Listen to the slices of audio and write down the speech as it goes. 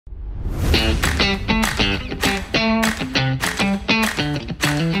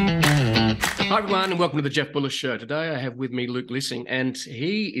everyone, and welcome to the Jeff Bullish Show. Today I have with me Luc Lising, and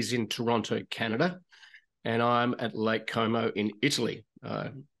he is in Toronto, Canada, and I'm at Lake Como in Italy.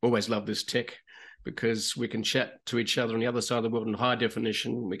 Always love this tech because we can chat to each other on the other side of the world in high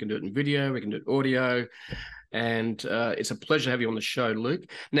definition. We can do it in video, we can do it audio, and it's a pleasure to have you on the show, Luc.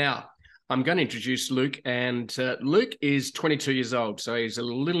 Now, I'm going to introduce Luc, and Luc is 22 years old, so he's a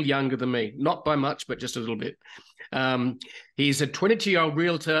little younger than me. Not by much, but just a little bit. He's a 22-year-old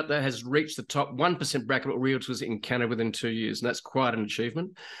realtor that has reached the top 1% bracket of realtors in Canada within 2 years, and that's quite an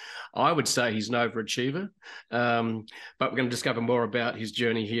achievement. I would say he's an overachiever, but we're going to discover more about his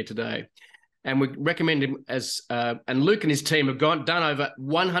journey here today. And we recommend him as, and Luc and his team have done over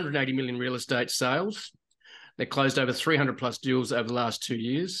 180 million real estate sales. They closed over 300 plus deals over the last 2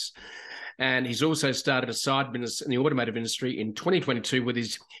 years. And he's also started a side business in the automotive industry in 2022 with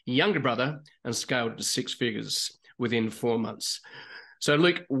his younger brother and scaled to 6 figures within 4 months. So,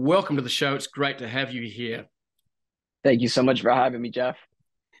 Luc, welcome to the show. It's great to have you here. Thank you so much for having me, Jeff.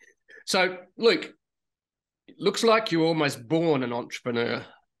 So, Luc, it looks like you're almost born an entrepreneur.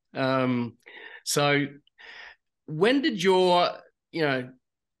 So when did your,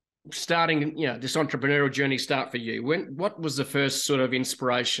 starting, this entrepreneurial journey start for you? What was the first sort of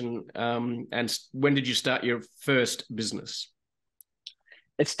inspiration, and when did you start your first business?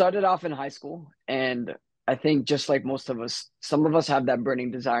 It started off in high school, and I think just like most of us, some of us have that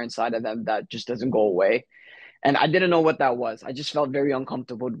burning desire inside of them that just doesn't go away. And I didn't know what that was. I just felt very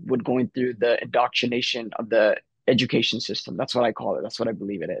uncomfortable with going through the indoctrination of the education system. That's what I call it. That's what I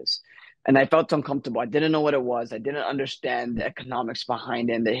believe it is. And I felt uncomfortable. I didn't know what it was. I didn't understand the economics behind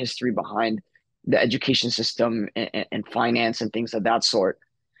it and the history behind the education system and finance and things of that sort.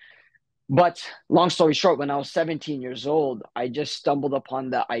 But long story short, when I was 17 years old, I just stumbled upon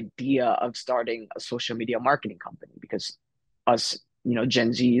the idea of starting a social media marketing company because us,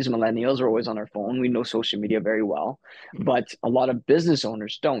 Gen Zs, millennials are always on our phone. We know social media very well, but a lot of business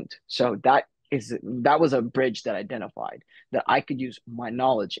owners don't. So that was a bridge that identified that I could use my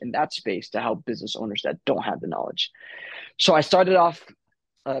knowledge in that space to help business owners that don't have the knowledge. So I started off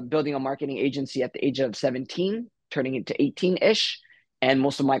building a marketing agency at the age of 17, turning into 18-ish. And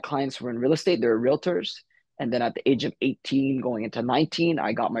most of my clients were in real estate. They were realtors. And then at the age of 18, going into 19,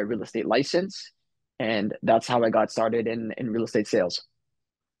 I got my real estate license. And that's how I got started in real estate sales.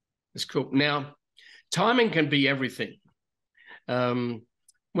 That's cool. Now, timing can be everything. Well,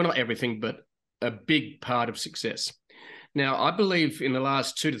 not everything, but a big part of success. Now, I believe in the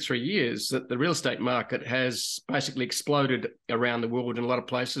last 2 to 3 years that the real estate market has basically exploded around the world in a lot of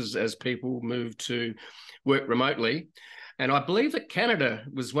places as people move to work remotely. And I believe that Canada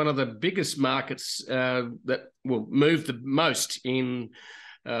was one of the biggest markets that will move the most in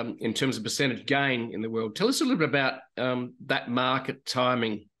terms of percentage gain in the world. Tell us a little bit about that market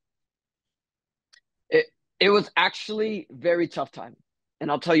timing. It was actually very tough time. And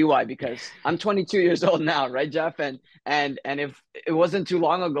I'll tell you why, because I'm 22 years old now, right, Jeff? And if it wasn't too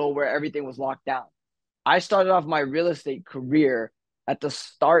long ago where everything was locked down. I started off my real estate career at the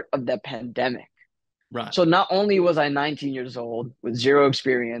start of the pandemic. Right. So not only was I 19 years old with zero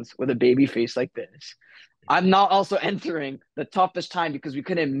experience, with a baby face like this, I'm now also entering the toughest time because we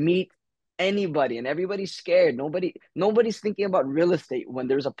couldn't meet anybody and everybody's scared. Nobody's thinking about real estate when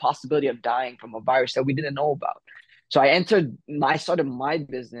there's a possibility of dying from a virus that we didn't know about. So I started my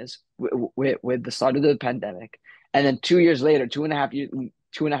business with the start of the pandemic. And then 2 years later,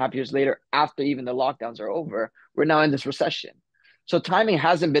 2.5 years later, after even the lockdowns are over, we're now in this recession. So timing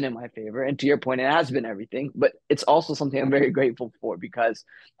hasn't been in my favor. And to your point, it has been everything, but it's also something I'm very grateful for because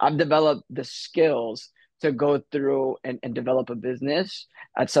I've developed the skills to go through and develop a business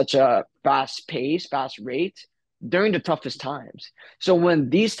at such a fast pace, fast rate during the toughest times. So when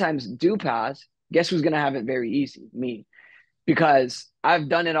these times do pass, guess who's going to have it very easy? Me. Because I've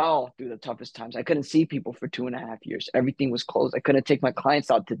done it all through the toughest times. I couldn't see people for 2.5 years. Everything was closed. I couldn't take my clients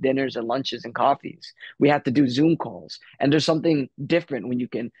out to dinners and lunches and coffees. We had to do Zoom calls. And there's something different when you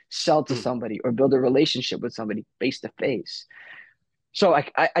can sell to somebody or build a relationship with somebody face to face. So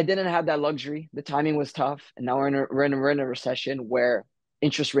I didn't have that luxury. The timing was tough. And now we're in a recession where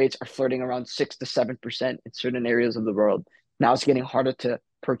interest rates are flirting around 6 to 7% in certain areas of the world. Now it's getting harder to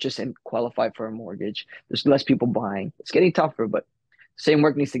purchase and qualify for a mortgage. There's less people buying. It's getting tougher, but same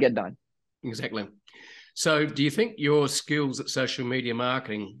work needs to get done. Exactly. So do you think your skills at social media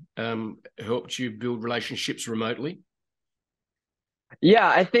marketing helped you build relationships remotely? Yeah,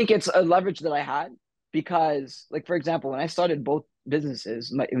 I think it's a leverage that I had because, like, for example, when I started both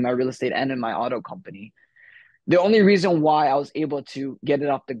businesses, in my real estate and in my auto company, the only reason why I was able to get it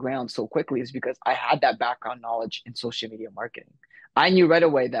off the ground so quickly is because I had that background knowledge in social media marketing. I knew right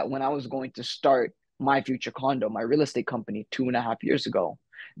away that when I was going to start my future condo, my real estate company 2.5 years ago,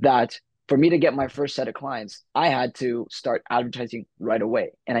 that for me to get my first set of clients, I had to start advertising right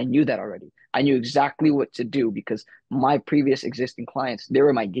away. And I knew that already. I knew exactly what to do because my previous existing clients, they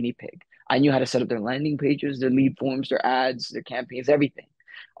were my guinea pig. I knew how to set up their landing pages, their lead forms, their ads, their campaigns, everything.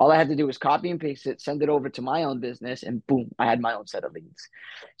 All I had to do was copy and paste it, send it over to my own business, and boom, I had my own set of leads.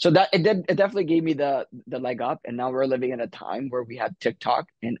 So that it definitely gave me the leg up. And now we're living in a time where we have TikTok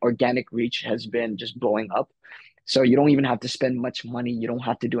and organic reach has been just blowing up. So you don't even have to spend much money. You don't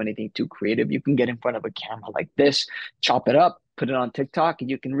have to do anything too creative. You can get in front of a camera like this, chop it up, put it on TikTok, and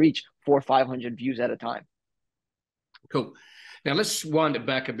you can reach 400 or 500 views at a time. Cool. Now let's wind it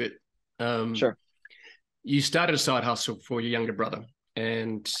back a bit. Sure. You started a side hustle for your younger brother.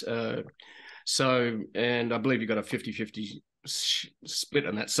 And and I believe you got a 50-50 split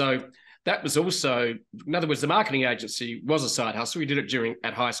on that. So that was also, in other words, the marketing agency was a side hustle. You did it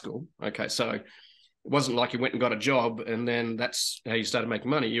at high school. Okay. So it wasn't like you went and got a job and then that's how you started making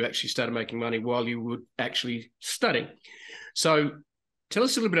money. You actually started making money while you were actually studying. So tell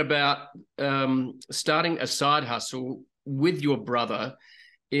us a little bit about starting a side hustle with your brother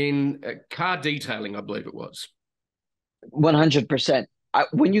in car detailing, I believe it was. 100%.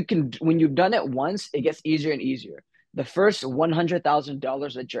 When you've done it once, it gets easier and easier. The first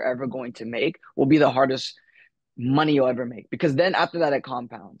 $100,000 that you're ever going to make will be the hardest money you'll ever make because then after that it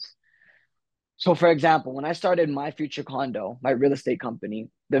compounds. So for example, when I started my future condo, my real estate company,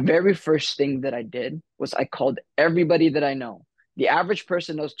 the very first thing that I did was I called everybody that I know. The average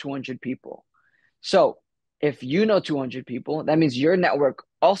person knows 200 people. So if you know 200 people, that means your network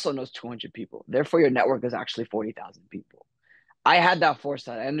also knows 200 people. Therefore, your network is actually 40,000 people. I had that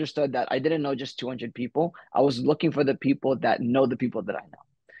foresight. I understood that I didn't know just 200 people. I was looking for the people that know the people that I know.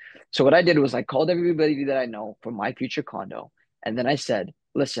 So what I did was I called everybody that I know for my future condo. And then I said,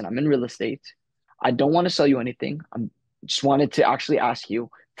 listen, I'm in real estate. I don't want to sell you anything. I just wanted to actually ask you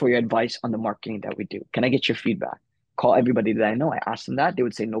for your advice on the marketing that we do. Can I get your feedback? Call everybody that I know. I asked them that. They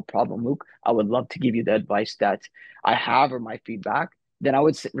would say, no problem, Luke. I would love to give you the advice that I have or my feedback. Then I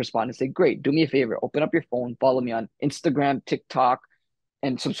would respond and say, great, do me a favor. Open up your phone, follow me on Instagram, TikTok,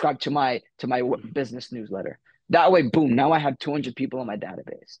 and subscribe to my business newsletter. That way, boom, now I have 200 people in my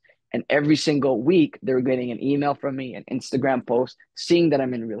database. And every single week, they're getting an email from me, an Instagram post, seeing that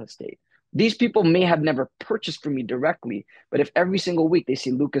I'm in real estate. These people may have never purchased from me directly, but if every single week they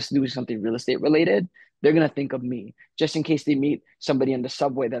see Lucas doing something real estate related, they're going to think of me. Just in case they meet somebody in the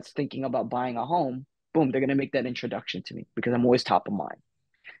subway that's thinking about buying a home, boom, they're going to make that introduction to me because I'm always top of mind.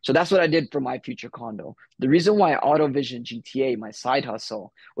 So that's what I did for my future condo. The reason why AutoVision GTA, my side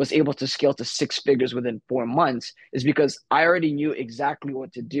hustle, was able to scale to 6 figures within 4 months is because I already knew exactly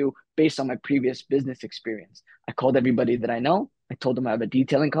what to do based on my previous business experience. I called everybody that I know. I told them I have a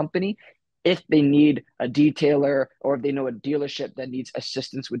detailing company. If they need a detailer or if they know a dealership that needs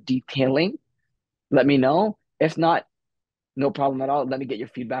assistance with detailing, let me know. If not, no problem at all. Let me get your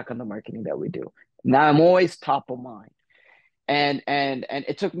feedback on the marketing that we do. Now I'm always top of mind. And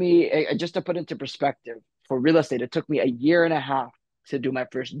it took me just to put into perspective for real estate, it took me a year and a half to do my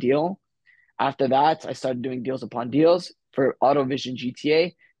first deal. After that, I started doing deals upon deals for AutoVision GTA.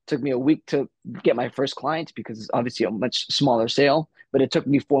 It took me a week to get my first client because it's obviously a much smaller sale, but it took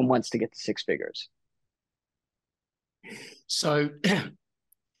me 4 months to get to 6 figures. So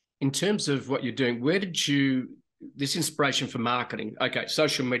in terms of what you're doing, where did you, this inspiration for marketing? Okay,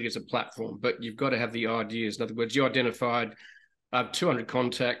 social media is a platform, but you've got to have the ideas. In other words, you identified 200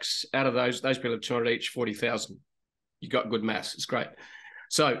 contacts. Out of those people have 200 each, 40,000. You got good maths. It's great.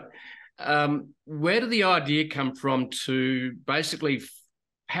 So where did the idea come from to basically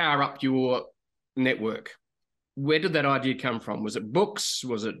power up your network? Where did that idea come from? Was it books?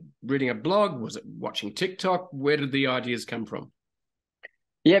 Was it reading a blog? Was it watching TikTok? Where did the ideas come from?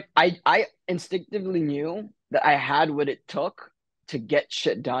 Yep, I instinctively knew that I had what it took to get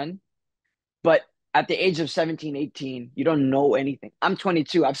shit done. But at the age of 17, 18, you don't know anything. I'm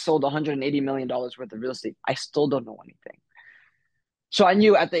 22. I've sold $180 million worth of real estate. I still don't know anything. So I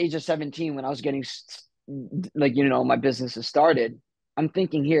knew at the age of 17 when I was getting my business has started, I'm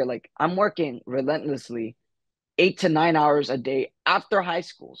thinking here, like I'm working relentlessly 8 to 9 hours a day after high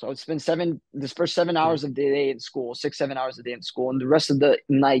school. So I would spend this first 7 hours of the day in school, 6, 7 hours a day in school, and the rest of the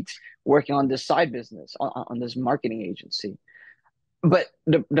night working on this side business, on this marketing agency. But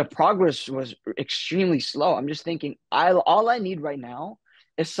the progress was extremely slow. I'm just thinking, all I need right now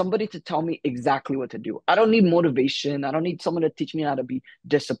is somebody to tell me exactly what to do. I don't need motivation. I don't need someone to teach me how to be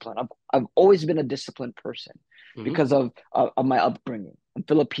disciplined. I've always been a disciplined person because of my upbringing. I'm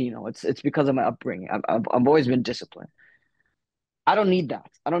Filipino. It's because of my upbringing. I've always been disciplined. I don't need that.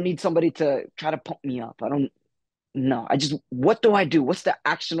 I don't need somebody to try to pump me up. I don't no. I just what do I do? What's the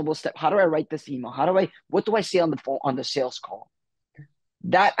actionable step? How do I write this email? What do I say on the phone on the sales call?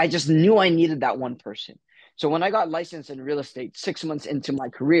 That I just knew I needed that one person. So when I got licensed in real estate 6 months into my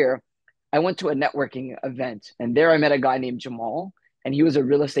career, I went to a networking event and there I met a guy named Jamal and he was a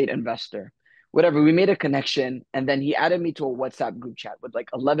real estate investor. Whatever, we made a connection and then he added me to a WhatsApp group chat with like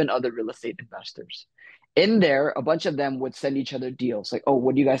 11 other real estate investors. In there, a bunch of them would send each other deals like, oh,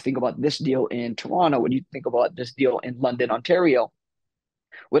 what do you guys think about this deal in Toronto? What do you think about this deal in London, Ontario?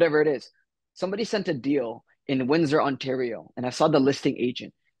 Whatever it is. Somebody sent a deal in Windsor, Ontario, and I saw the listing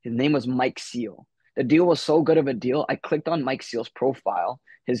agent. His name was Mike Seal. The deal was so good of a deal. I clicked on Mike Seal's profile,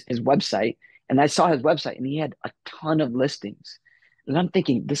 his website, and I saw his website, and he had a ton of listings. And I'm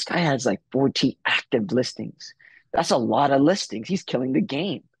thinking, this guy has like 14 active listings. That's a lot of listings. He's killing the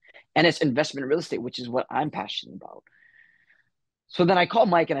game. And it's investment real estate, which is what I'm passionate about. So then I call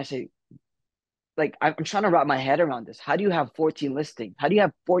Mike and I say, like I'm trying to wrap my head around this. How do you have 14 listings? How do you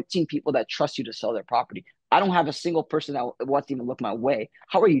have 14 people that trust you to sell their property? I don't have a single person that wants to even look my way.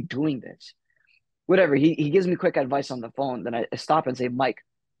 How are you doing this? Whatever. He gives me quick advice on the phone. Then I stop and say, Mike,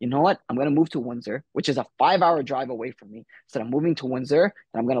 you know what? I'm going to move to Windsor, which is a 5 hour drive away from me. So I'm moving to Windsor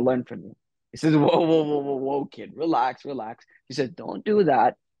and I'm going to learn from you. He says, whoa, whoa, whoa, whoa, whoa, kid, relax, relax. He said, don't do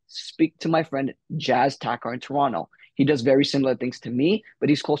that. Speak to my friend 𝓲𝓵𝓵 in Toronto. He does very similar things to me, but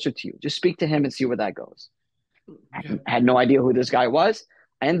he's closer to you. Just speak to him and see where that goes. Yeah. I had no idea who this guy was.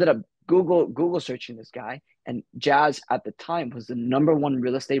 I ended up Google searching this guy, and Jazz at the time was the number one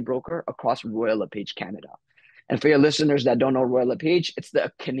real estate broker across Royal LePage Canada. And for your listeners that don't know Royal LePage, it's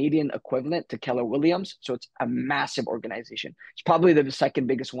the Canadian equivalent to Keller Williams. So it's a massive organization. It's probably the second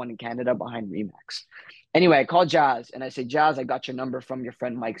biggest one in Canada behind Remax. Anyway, I called Jazz and I say, Jazz, I got your number from your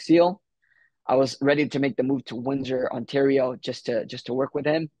friend Mike Seal. I was ready to make the move to Windsor, Ontario, just to work with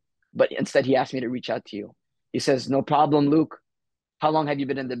him. But instead, he asked me to reach out to you. He says, no problem, Luke. How long have you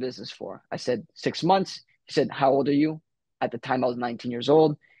been in the business for? I said, 6 months. He said, how old are you? At the time, I was 19 years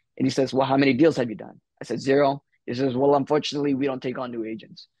old. And he says, well, how many deals have you done? I said, zero. He says, well, unfortunately, we don't take on new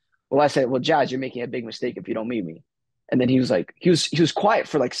agents. Well, I said, well, Jazz, you're making a big mistake if you don't meet me. And then he was like, he was quiet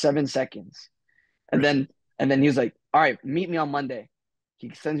for like 7 seconds. And Right. then and then he was like, all right, meet me on Monday. He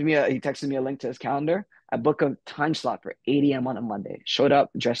texted me a link to his calendar. I booked a time slot for 8 a.m. on a Monday. Showed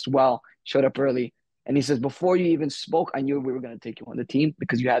up, dressed well, showed up early. And he says, before you even spoke, I knew we were going to take you on the team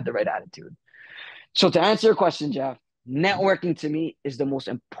because you had the right attitude. So to answer your question, Jeff, networking to me is the most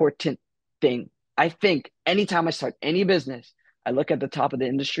important thing. I think anytime I start any business, I look at the top of the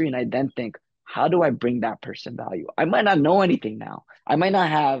industry and I then think, how do I bring that person value? I might not know anything now. I might not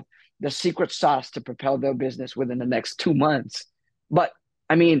have the secret sauce to propel their business within the next 2 months. But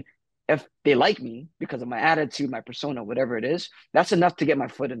I mean, if they like me because of my attitude, my persona, whatever it is, that's enough to get my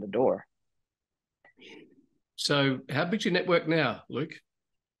foot in the door. So, how big's your network now, Luke?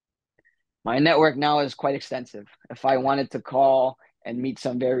 My network now is quite extensive. If I wanted to call and meet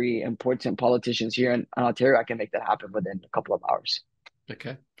some very important politicians here in Ontario, I can make that happen within a couple of hours.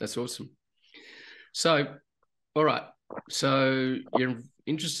 Okay, that's awesome. So, all right. So, you're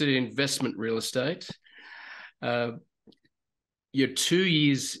interested in investment real estate. You're 2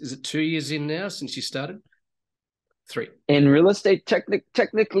 years, is it 2 years in now since you started? 3. In real estate,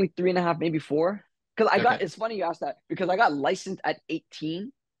 technically 3.5, maybe 4. Because Okay. it's funny you asked that because I got licensed at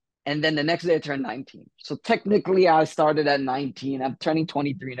 18 and then the next day I turned 19. So technically I started at 19. I'm turning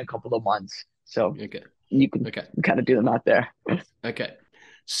 23 in a couple of months. So Okay. you can Okay. kind of do the math there. Okay.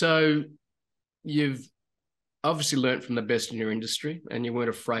 So, you've obviously learned from the best in your industry and you weren't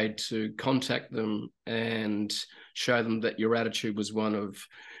afraid to contact them and show them that your attitude was one of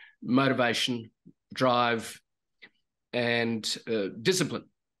motivation, drive, and discipline.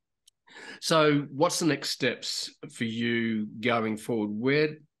 So what's the next steps for you going forward?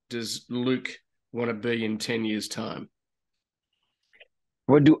 Where does Luke want to be in 10 years' time?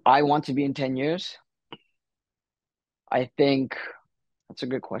 Where do I want to be in 10 years? I think that's a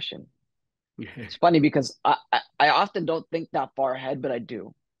good question. Yeah. It's funny because I often don't think that far ahead, but I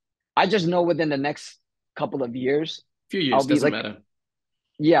do. I just know within the next couple of years, Few I'll years, be doesn't like, matter.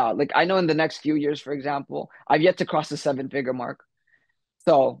 yeah, like I know in the next few years, for example, I've yet to cross the 7-figure mark.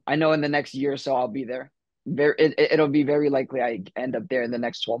 So I know in the next year or so, I'll be there. It'll be very likely I end up there in the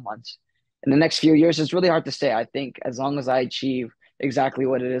next 12 months. In the next few years, it's really hard to say. I think as long as I achieve exactly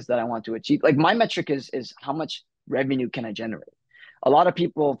what it is that I want to achieve, like my metric is how much revenue can I generate? A lot of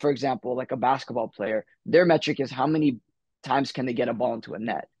people, for example, like a basketball player, their metric is how many times can they get a ball into a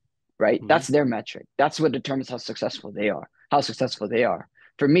net, right? Mm-hmm. That's their metric. That's what determines how successful they are, how successful they are.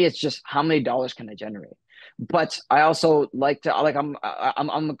 For me, it's just how many dollars can I generate? But I also like to like I'm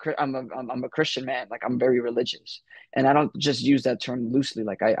a Christian man. Like I'm very religious, and I don't just use that term loosely.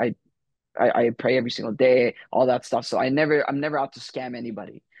 Like I pray every single day, all that stuff. So I'm never out to scam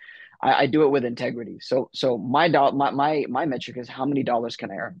anybody. I do it with integrity. So my metric is how many dollars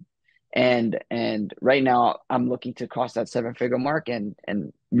can I earn? And right now I'm looking to cross that seven-figure mark, and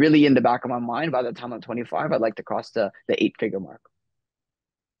really in the back of my mind, by the time I'm 25, I'd like to cross the eight-figure mark.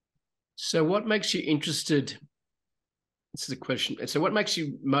 So what makes you interested? This is a question. So what makes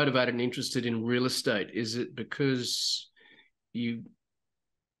you motivated and interested in real estate? Is it because you,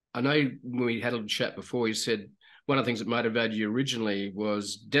 I know when we had a little chat before, you said one of the things that motivated you originally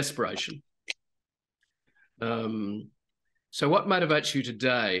was desperation. So what motivates you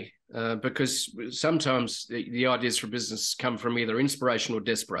today? Because sometimes the ideas for business come from either inspiration or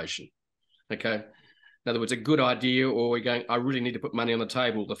desperation. Okay. In other words, a good idea, or we're going, I really need to put money on the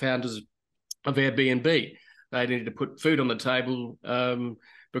table. The founders of Airbnb, they needed to put food on the table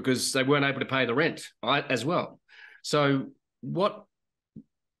because they weren't able to pay the rent as well. So what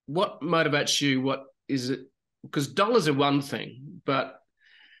motivates you? What is it? Because dollars are one thing, but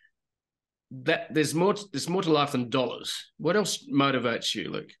that there's more to life than dollars. What else motivates you,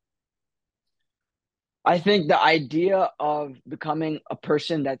 Luke? I think the idea of becoming a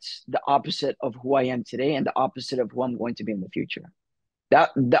person that's the opposite of who I am today and the opposite of who I'm going to be in the future. That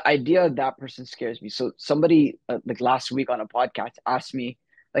the idea of that person scares me. So somebody like last week on a podcast asked me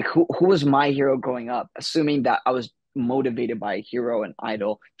like who was my hero growing up, assuming that I was motivated by a hero and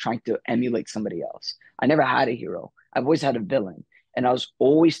idol trying to emulate somebody else. I never had a hero. I've always had a villain, and I was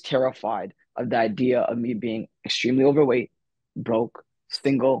always terrified of the idea of me being extremely overweight, broke,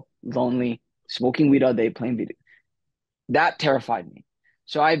 single, lonely, smoking weed all day, playing video. That terrified me.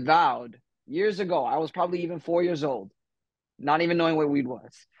 So I vowed years ago, I was probably even 4 years old, not even knowing what weed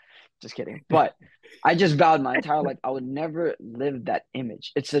was. Just kidding. But I just vowed my entire life I would never live that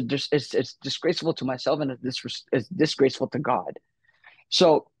image. It's disgraceful to myself, and it's disgraceful to God.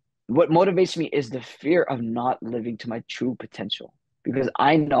 So what motivates me is the fear of not living to my true potential, because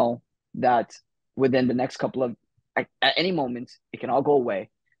I know that within the next couple of at any moment it can all go away.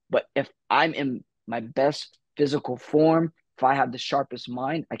 But if I'm in my best physical form, if I have the sharpest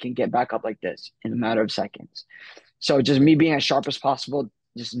mind, I can get back up like this in a matter of seconds. So just me being as sharp as possible,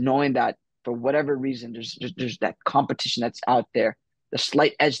 just knowing that for whatever reason, there's that competition that's out there, the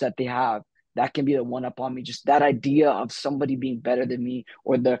slight edge that they have, that can be the one up on me. Just that idea of somebody being better than me,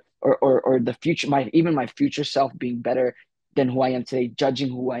 or the future, my future self being better than who I am today, judging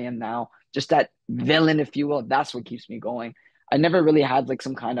who I am now. Just that villain, if you will, that's what keeps me going. I never really had like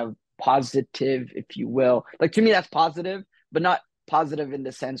some kind of positive, if you will. Like to me, that's positive, but not positive in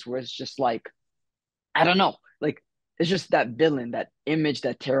the sense where it's just like, I don't know. Like it's just that villain, that image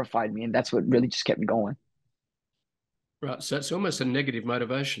that terrified me, and that's what really just kept me going. Right. So it's almost a negative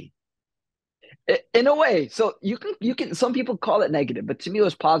motivation. In a way, so you can. Some people call it negative, but to me, it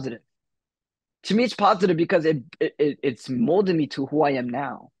was positive. To me, it's positive because it's molded me to who I am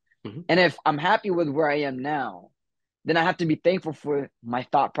now. Mm-hmm. And if I'm happy with where I am now, then I have to be thankful for my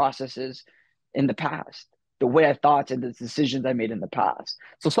thought processes in the past, the way I thought and the decisions I made in the past.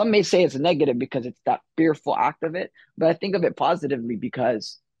 So some may say it's negative because it's that fearful act of it, but I think of it positively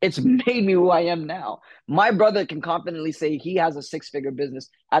because it's made me who I am now. My brother can confidently say he has a six-figure business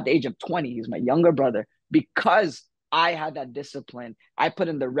at the age of 20. He's my younger brother because I had that discipline. I put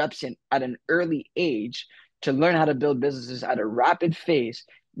in the reps in at an early age to learn how to build businesses at a rapid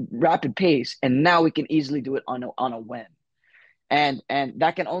pace, and now we can easily do it on a whim. And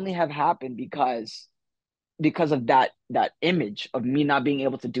that can only have happened because of that image of me not being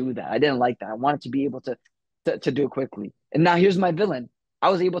able to do that. I didn't like that. I wanted to be able to do it quickly. And now here's my villain. I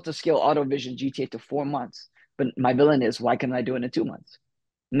was able to scale AutoVision GTA to 4 months, but my villain is, why can't I do it in 2 months?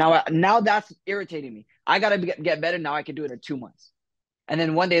 Now that's irritating me. I gotta get better. Now I can do it in 2 months, and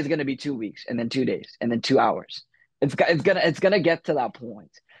then one day it's gonna be 2 weeks, and then 2 days, and then 2 hours. It's gonna get to that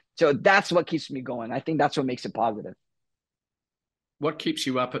point. So that's what keeps me going. I think that's what makes it positive. What keeps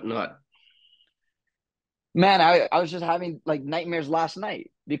you up at night? Man, I was just having like nightmares last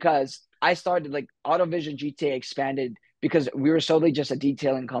night because I started like AutoVision GTA expanded because we were solely just a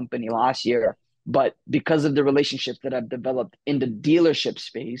detailing company last year. But because of the relationships that I've developed in the dealership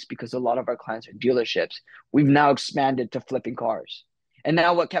space, because a lot of our clients are dealerships, we've now expanded to flipping cars. And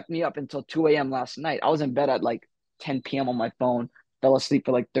now what kept me up until 2 a.m. last night, I was in bed at like 10 p.m. on my phone, fell asleep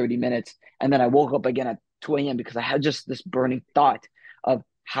for like 30 minutes. And then I woke up again at 2 a.m. because I had just this burning thought of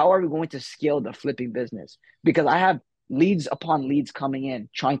how are we going to scale the flipping business? Because I have leads upon leads coming in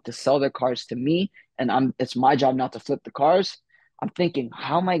trying to sell their cars to me, and it's my job not to flip the cars. I'm thinking,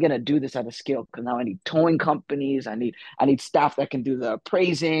 how am I gonna do this at a scale? Because now I need towing companies, I need staff that can do the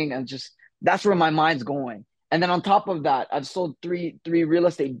appraising, and just that's where my mind's going. And then on top of that, I've sold three real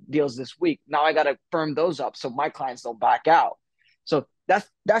estate deals this week. Now I gotta firm those up so my clients don't back out. So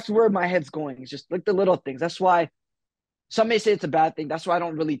that's where my head's going. It's just like the little things. That's why some may say it's a bad thing. That's why I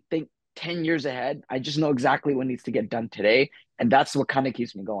don't really think 10 years ahead. I just know exactly what needs to get done today. And that's what kind of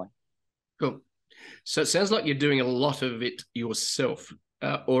keeps me going. Cool. So it sounds like you're doing a lot of it yourself,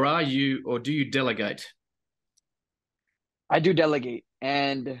 or do you delegate? I do delegate.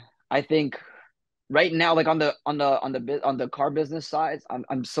 And I think right now, like on the car business side,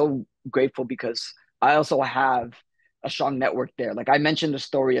 I'm so grateful because I also have a strong network there. Like I mentioned the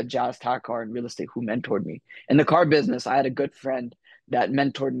story of 𝓀𝓲𝓵𝓵 in real estate who mentored me. In the car business, I had a good friend that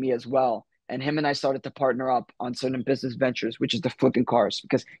mentored me as well. And him and I started to partner up on certain business ventures, which is the flipping cars,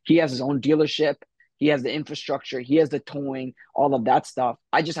 because he has his own dealership, he has the infrastructure, he has the towing, all of that stuff.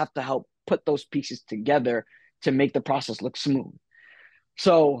 I just have to help put those pieces together to make the process look smooth.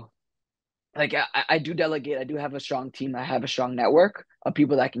 So like I do delegate. I do have a strong team. I have a strong network of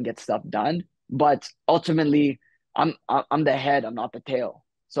people that can get stuff done. But ultimately, I'm the head. I'm not the tail.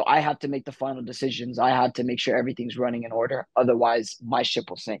 So I have to make the final decisions. I have to make sure everything's running in order. Otherwise, my ship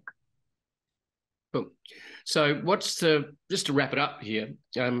will sink. Cool. So just to wrap it up here,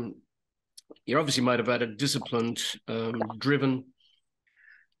 you're obviously motivated, disciplined, driven.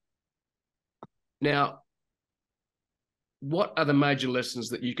 Now, what are the major lessons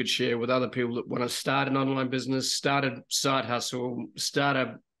that you could share with other people that want to start an online business, start a side hustle,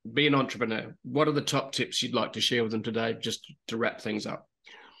 be an entrepreneur? What are the top tips you'd like to share with them today, just to wrap things up?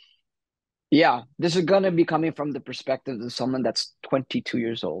 Yeah, this is going to be coming from the perspective of someone that's 22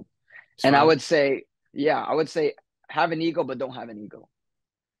 years old. It's And I fine. would say, yeah, I would say have an ego, but don't have an ego.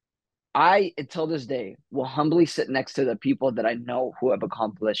 I, until this day, will humbly sit next to the people that I know who have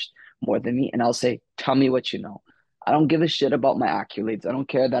accomplished more than me, and I'll say, "Tell me what you know." I don't give a shit about my accolades. I don't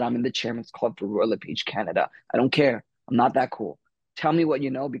care that I'm in the chairman's club for Royal LePage Canada. I don't care. I'm not that cool. Tell me what you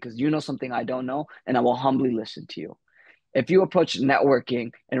know because you know something I don't know, and I will humbly listen to you. If you approach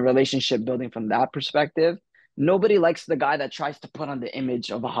networking and relationship building from that perspective, nobody likes the guy that tries to put on the image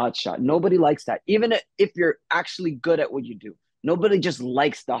of a hotshot. Nobody likes that. Even if you're actually good at what you do, nobody just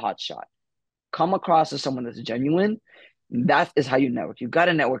likes the hotshot. Come across as someone that's genuine. That is how you network. You got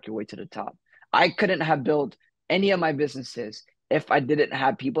to network your way to the top. I couldn't have built any of my businesses if I didn't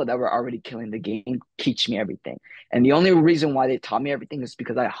have people that were already killing the game teach me everything. And the only reason why they taught me everything is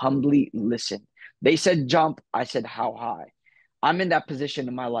because I humbly listened. They said jump, I said how high. I'm in that position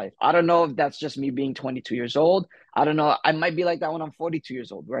in my life. I don't know if that's just me being 22 years old. I don't know. I might be like that when I'm 42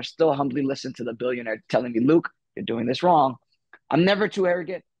 years old, where I still humbly listen to the billionaire telling me, Luke, you're doing this wrong. I'm never too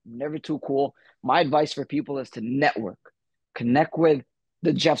arrogant, I'm never too cool. My advice for people is to network, connect with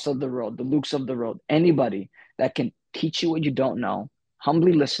the Jeffs of the road, the Lukes of the road, anybody that can teach you what you don't know.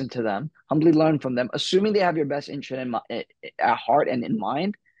 Humbly listen to them, humbly learn from them, assuming they have your best interest at heart and in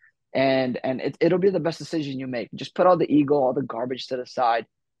mind, and it'll be the best decision you make. Just put all the ego, all the garbage to the side.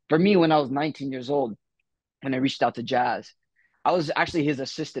 For me, when I was 19 years old, when I reached out to Jazz, I was actually his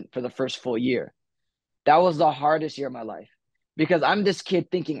assistant for the first full year. That was the hardest year of my life because I'm this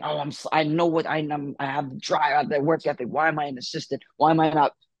kid thinking, oh, I know what I have drive, I have that work ethic. Why am I an assistant? Why am I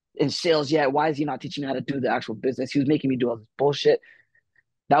not in sales yet? Why is he not teaching me how to do the actual business? He was making me do all this bullshit.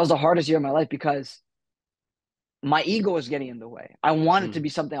 That was the hardest year of my life because my ego was getting in the way. I wanted to Mm. be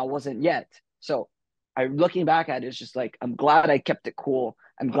something I wasn't yet. So I looking back at it, it's just like I'm glad I kept it cool.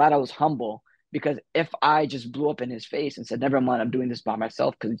 I'm glad I was humble because if I just blew up in his face and said, "Never mind, I'm doing this by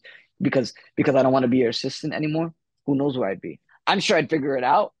myself because I don't want to be your assistant anymore," who knows where I'd be? I'm sure I'd figure it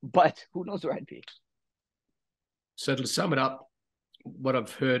out, but who knows where I'd be? So to sum it up, what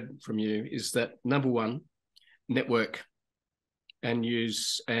I've heard from you is that number one, network and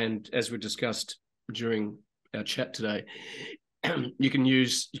as we discussed during our chat today, you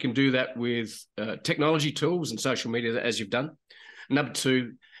can do that with technology tools and social media as you've done. Number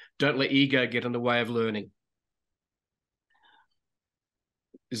two, don't let ego get in the way of learning.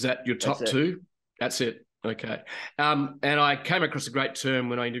 Is that your That's top it. two? That's it. Okay. And I came across a great term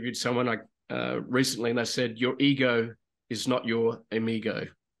when I interviewed someone recently, and they said, your ego is not your amigo.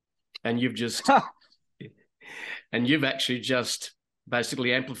 And you've actually just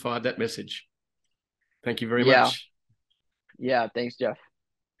basically amplified that message. Thank you very Yeah. much. Yeah. Thanks, Jeff.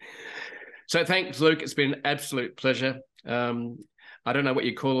 So thanks, Luke. It's been an absolute pleasure. I don't know what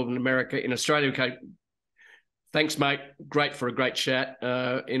you call it in America. In Australia, okay, thanks, mate. Great for a great chat.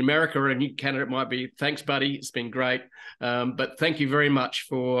 In America and in Canada, it might be thanks, buddy. It's been great. But thank you very much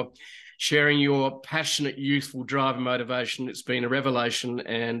for sharing your passionate, youthful drive and motivation. It's been a revelation,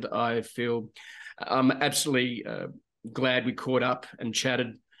 and I feel I'm absolutely glad we caught up and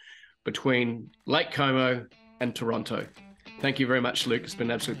chatted between Lake Como and Toronto. Thank you very much, Luke. It's been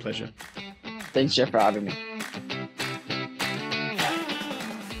an absolute pleasure. Thanks, Jeff, for having me.